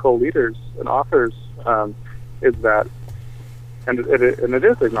magical leaders and authors, is that, and it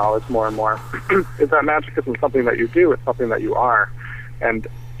is acknowledged more and more, is that magic isn't something that you do, it's something that you are. And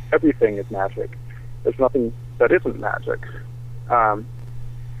everything is magic. There's nothing that isn't magic. A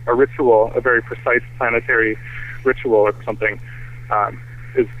ritual, a very precise planetary ritual or something,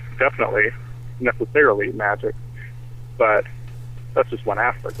 is definitely necessarily magic, but that's just one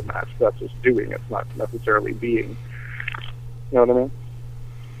aspect of magic. That's just doing. It's not necessarily being. You know what I mean?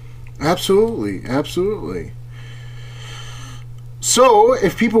 Absolutely, absolutely. So,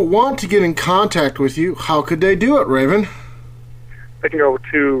 if people want to get in contact with you, how could they do it, Raven? They can go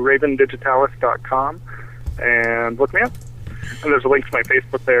to ravendigitalis.com and look me up. And there's a link to my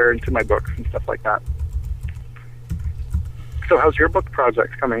Facebook there and to my books and stuff like that. So how's your book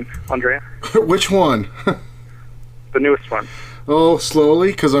project coming, Andrea? Which one? The newest one. Oh,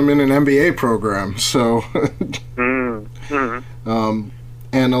 slowly, because I'm in an MBA program, so...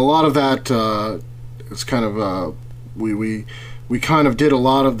 and a lot of that is kind of... We kind of did a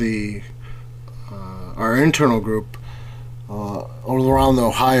lot of the... our internal group all around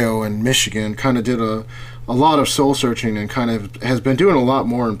Ohio and Michigan kind of did a lot of soul searching and kind of has been doing a lot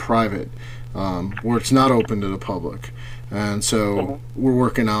more in private, where it's not open to the public. And so we're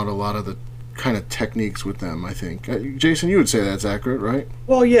working out a lot of the kind of techniques with them, I think. Jason, you would say that's accurate, right?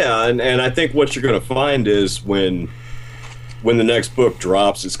 Well, yeah, and I think what you're going to find is when the next book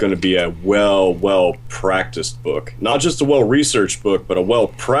drops, it's going to be a well-practiced book. Not just a well-researched book, but a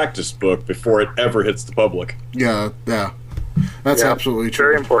well-practiced book before it ever hits the public. Yeah. That's absolutely true.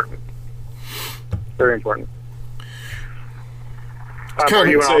 Very important. Very important. Are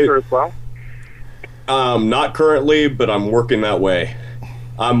you an author as well? Not currently, but I'm working that way.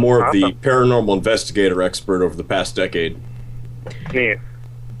 I'm more of the paranormal investigator expert over the past decade. Neat.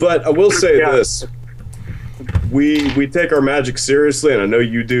 But I will say this. We take our magic seriously, and I know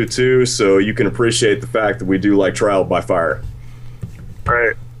you do too, so you can appreciate the fact that we do like trial by fire.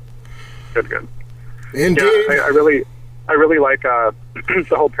 Right. Good. Indeed. Yeah, I really like the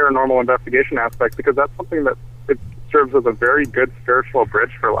whole paranormal investigation aspect, because that's something that it serves as a very good spiritual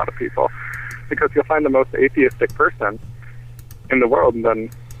bridge for a lot of people. Because you'll find the most atheistic person in the world, and then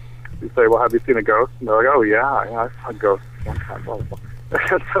you say, well, have you seen a ghost? And they're like, oh, yeah, I saw a ghost one time. Blah, blah,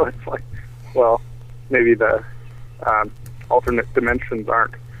 blah. So it's like, well, maybe the alternate dimensions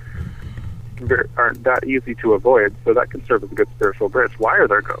aren't that easy to avoid, so that can serve as a good spiritual bridge. Why are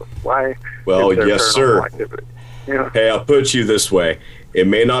there ghosts? Why well, is there yes, sir. activity? Yeah. Hey, I'll put you this way. It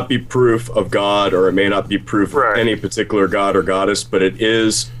may not be proof of God, or it may not be proof of any particular god or goddess, but it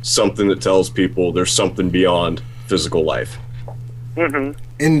is something that tells people there's something beyond physical life. Mm-hmm.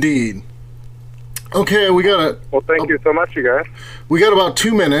 Indeed. Okay, we got it. Well, thank you so much, you guys. We got about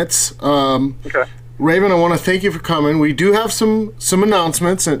 2 minutes. Okay. Raven, I want to thank you for coming. We do have some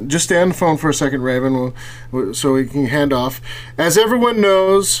announcements, and just stay on the phone for a second, Raven, so we can hand off. As everyone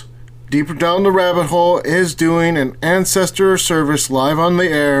knows, Deeper Down the Rabbit Hole is doing an ancestor service live on the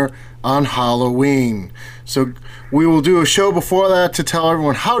air on Halloween. So we will do a show before that to tell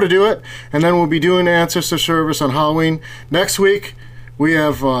everyone how to do it, and then we'll be doing ancestor service on Halloween. Next week, we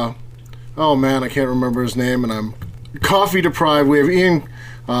have, oh man, I can't remember his name, and I'm coffee deprived. We have Ian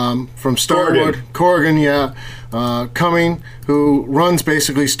from Starwood, Corrigan, coming, who runs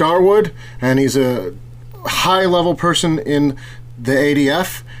basically Starwood, and he's a high-level person in the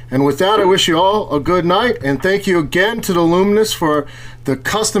ADF. And with that, I wish you all a good night, and thank you again to the Luminous for the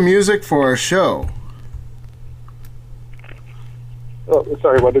custom music for our show. Oh,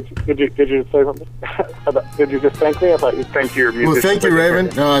 sorry. What did you say something? Did you just thank me? I thought you thanked your music. Well, thank you, Raven.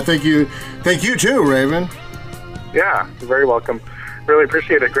 Thank you too, Raven. Yeah, you're very welcome. Really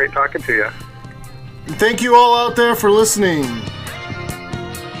appreciate it. Great talking to you. Thank you all out there for listening. Good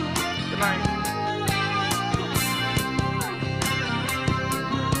night.